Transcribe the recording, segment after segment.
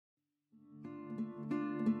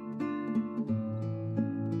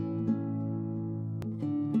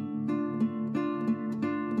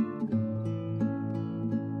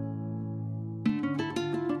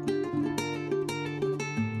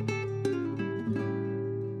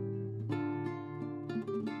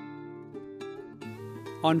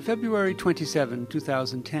On February 27,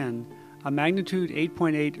 2010, a magnitude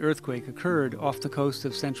 8.8 earthquake occurred off the coast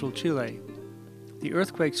of central Chile. The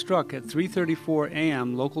earthquake struck at 3:34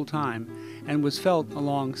 a.m. local time and was felt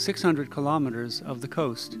along 600 kilometers of the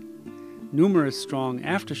coast. Numerous strong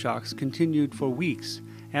aftershocks continued for weeks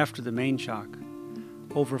after the main shock.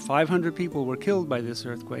 Over 500 people were killed by this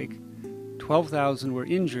earthquake, 12,000 were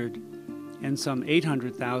injured, and some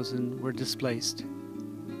 800,000 were displaced.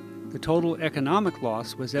 The total economic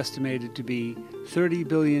loss was estimated to be $30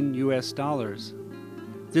 billion.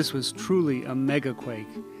 This was truly a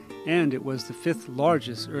megaquake, and it was the fifth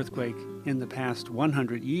largest earthquake in the past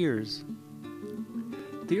 100 years.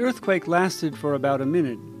 The earthquake lasted for about a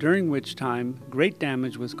minute, during which time great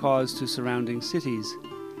damage was caused to surrounding cities.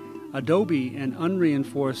 Adobe and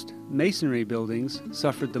unreinforced masonry buildings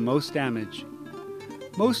suffered the most damage.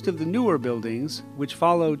 Most of the newer buildings, which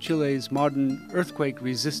follow Chile's modern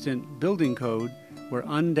earthquake-resistant building code, were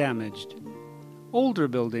undamaged. Older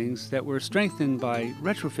buildings that were strengthened by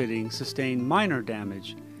retrofitting sustained minor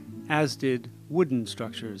damage, as did wooden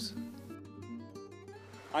structures.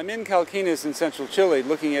 I'm in Calquinas in central Chile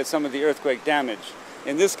looking at some of the earthquake damage.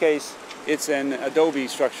 In this case, it's an adobe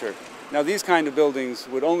structure. Now, these kind of buildings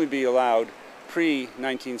would only be allowed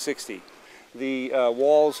pre-1960. The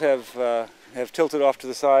walls have tilted off to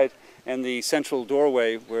the side, and the central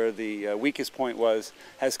doorway, where the weakest point was,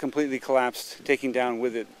 has completely collapsed, taking down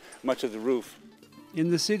with it much of the roof.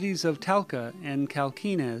 In the cities of Talca and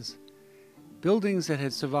Calquinas, buildings that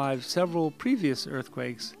had survived several previous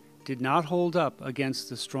earthquakes did not hold up against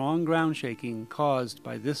the strong ground shaking caused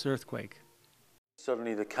by this earthquake.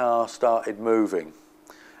 Suddenly the car started moving,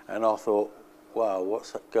 and I thought, wow,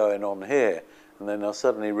 what's going on here? And then I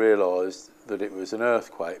suddenly realised that it was an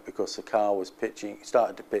earthquake because the car was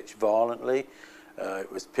started to pitch violently.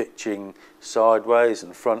 It was pitching sideways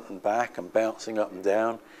and front and back and bouncing up and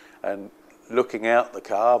down, and looking out the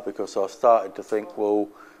car because I started to think, well,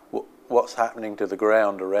 what's happening to the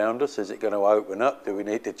ground around us? Is it going to open up? Do we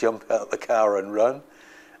need to jump out the car and run?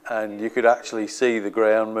 And you could actually see the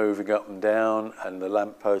ground moving up and down and the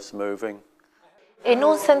lampposts moving. En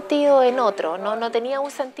un sentido, en otro, no tenía un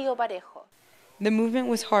sentido parejo. The movement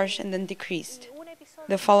was harsh and then decreased.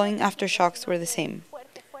 The following aftershocks were the same.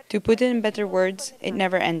 To put it in better words, it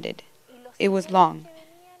never ended. It was long.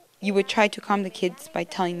 You would try to calm the kids by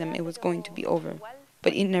telling them it was going to be over,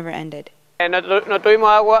 but it never ended. No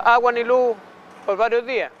tuvimos agua ni luz por varios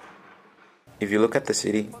días. If you look at the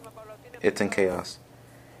city, it's in chaos.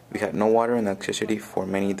 We had no water and electricity for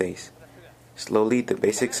many days. Slowly, the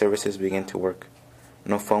basic services began to work.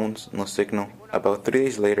 No phones, no signal. About 3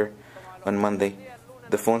 days later, on Monday,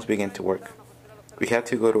 the phones began to work. We had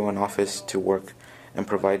to go to an office to work and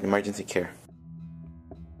provide emergency care.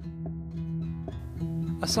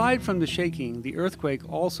 Aside from the shaking, the earthquake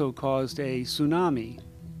also caused a tsunami.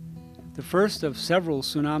 The first of several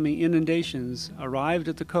tsunami inundations arrived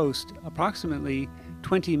at the coast approximately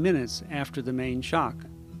 20 minutes after the main shock.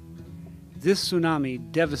 This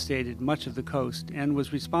tsunami devastated much of the coast and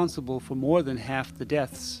was responsible for more than half the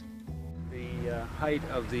deaths. The height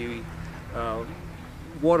of the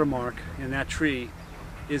watermark in that tree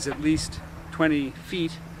is at least 20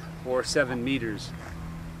 feet or 7 meters.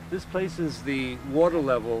 This places the water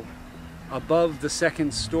level above the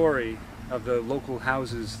second story of the local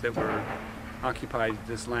houses that were occupied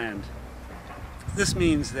this land. This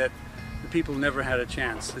means that the people never had a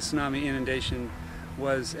chance. The tsunami inundation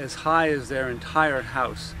was as high as their entire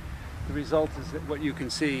house. The result is that what you can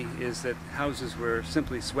see is that houses were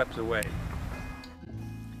simply swept away.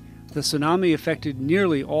 The tsunami affected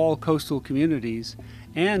nearly all coastal communities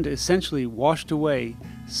and essentially washed away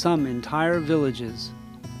some entire villages.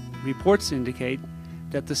 Reports indicate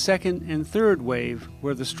that the second and third wave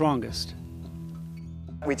were the strongest.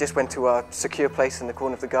 We just went to a secure place in the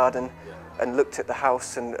corner of the garden and looked at the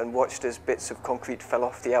house and watched as bits of concrete fell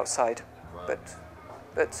off the outside.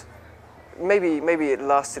 But maybe it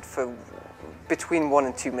lasted for between 1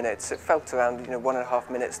 and 2 minutes. It felt around 1.5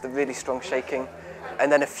 minutes, the really strong shaking,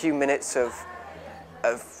 and then a few minutes of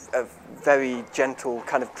very gentle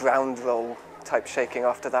kind of ground roll type shaking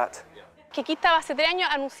after that.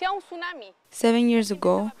 7 years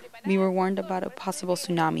ago, we were warned about a possible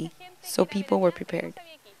tsunami, so people were prepared.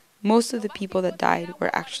 Most of the people that died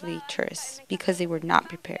were actually tourists because they were not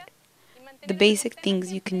prepared. The basic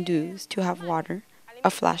things you can do is to have water, a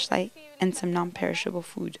flashlight, and some non-perishable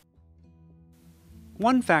food.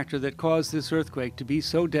 One factor that caused this earthquake to be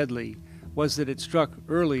so deadly was that it struck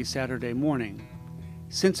early Saturday morning.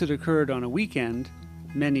 Since it occurred on a weekend,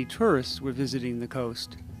 many tourists were visiting the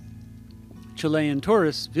coast. Chilean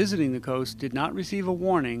tourists visiting the coast did not receive a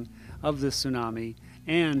warning of this tsunami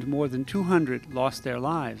and more than 200 lost their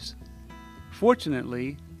lives.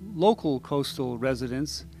 Fortunately, local coastal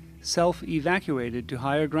residents self-evacuated to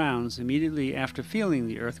higher grounds immediately after feeling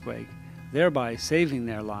the earthquake, thereby saving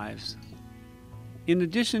their lives. In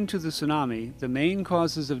addition to the tsunami, the main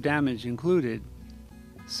causes of damage included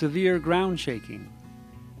severe ground shaking,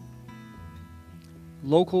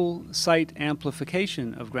 local site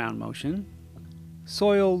amplification of ground motion,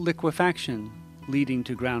 soil liquefaction leading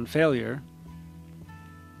to ground failure,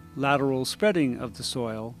 lateral spreading of the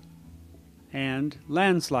soil, and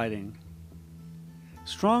landsliding.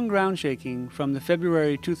 Strong ground shaking from the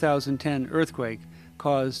February 2010 earthquake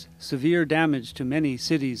caused severe damage to many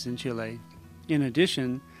cities in Chile. In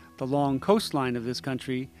addition, the long coastline of this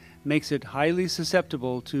country makes it highly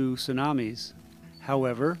susceptible to tsunamis.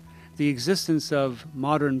 However, the existence of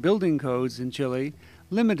modern building codes in Chile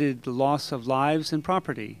limited the loss of lives and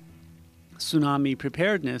property. Tsunami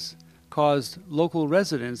preparedness caused local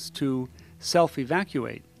residents to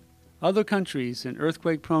self-evacuate. Other countries in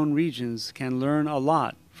earthquake-prone regions can learn a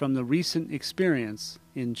lot from the recent experience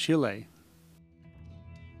in Chile.